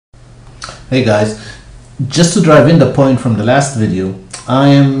Hey guys, just to drive in the point from the last video,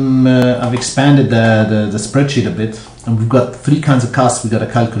 I've expanded the spreadsheet a bit, and we've got three kinds of costs we got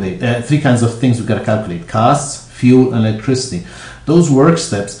to calculate. Three kinds of things we got to calculate: costs, fuel, and electricity. Those work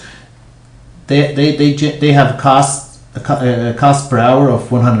steps, they have a cost per hour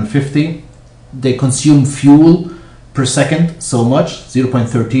of 150. They consume fuel per second so much,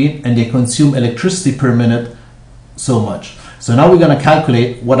 0.13, and they consume electricity per minute so much. So now we're going to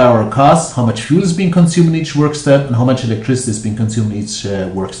calculate what our costs, how much fuel is being consumed in each work step, and how much electricity is being consumed in each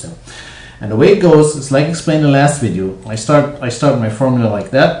work step. And the way it goes, it's like explained in the last video. I start my formula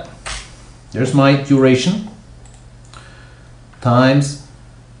like that. There's my duration times,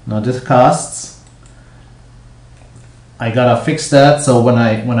 now this costs. I gotta fix that so when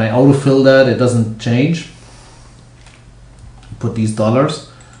I autofill that, it doesn't change. Put these dollars.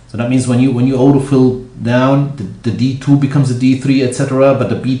 So that means when you autofill down, the D2 becomes a D3, etc., but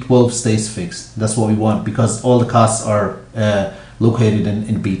the B12 stays fixed. That's what we want, because all the costs are located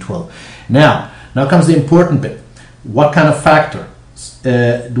in B12. Now comes the important bit. What kind of factor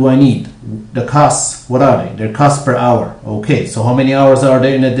do I need? The costs, what are they? They're costs per hour. Okay, so how many hours are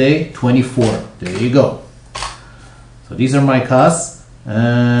there in a day? 24. There you go. So these are my costs,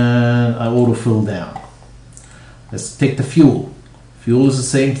 and I autofill down. Let's take the fuel. Fuel is the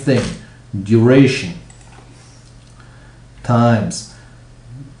same thing. Duration times,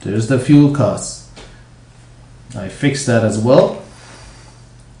 there's the fuel costs. I fix that as well.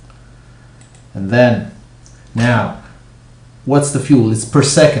 And then, now, what's the fuel? It's per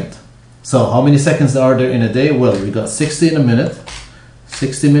second. So how many seconds are there in a day? Well, we got 60 in a minute,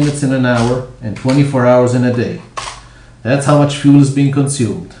 60 minutes in an hour, and 24 hours in a day. That's how much fuel is being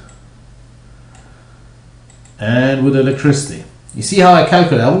consumed. And with electricity. You see how I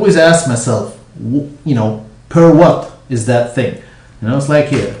calculate? I always ask myself, you know, per what is that thing? You know, it's like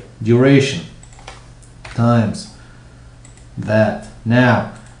here, duration times that.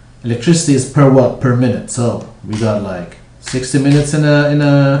 Now, electricity is per what? Per minute. So we got like 60 minutes in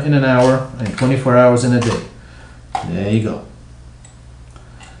an hour and 24 hours in a day. There you go.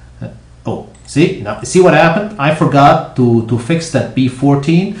 Oh, see? Now, see what happened? I forgot to fix that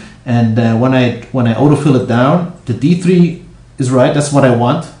B14, and when I autofill it down, the D3 is right, that's what I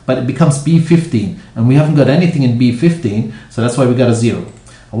want, but it becomes B15, and we haven't got anything in B15, so that's why we got a 0.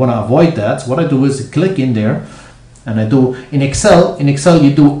 I want to avoid that, so what I do is click in there, and I do, in Excel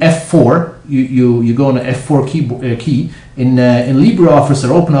you do F4, you go on the F4 key, in LibreOffice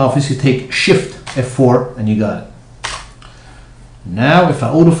or Openoffice you take Shift F4, and you got it. Now if I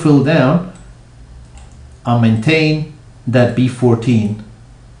autofill down, I'll maintain that B14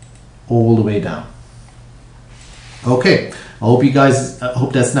 all the way down. Okay. I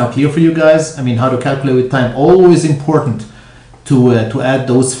hope that's now clear for you guys. I mean, how to calculate with time. Always important to add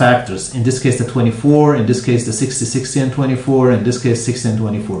those factors. In this case, the 24. In this case, the 60, 60, and 24. In this case, 60 and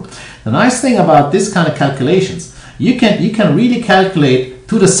 24. The nice thing about this kind of calculations, you can really calculate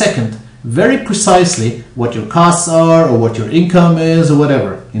to the second very precisely what your costs are or what your income is or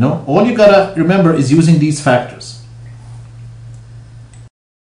whatever. You know, all you gotta remember is using these factors.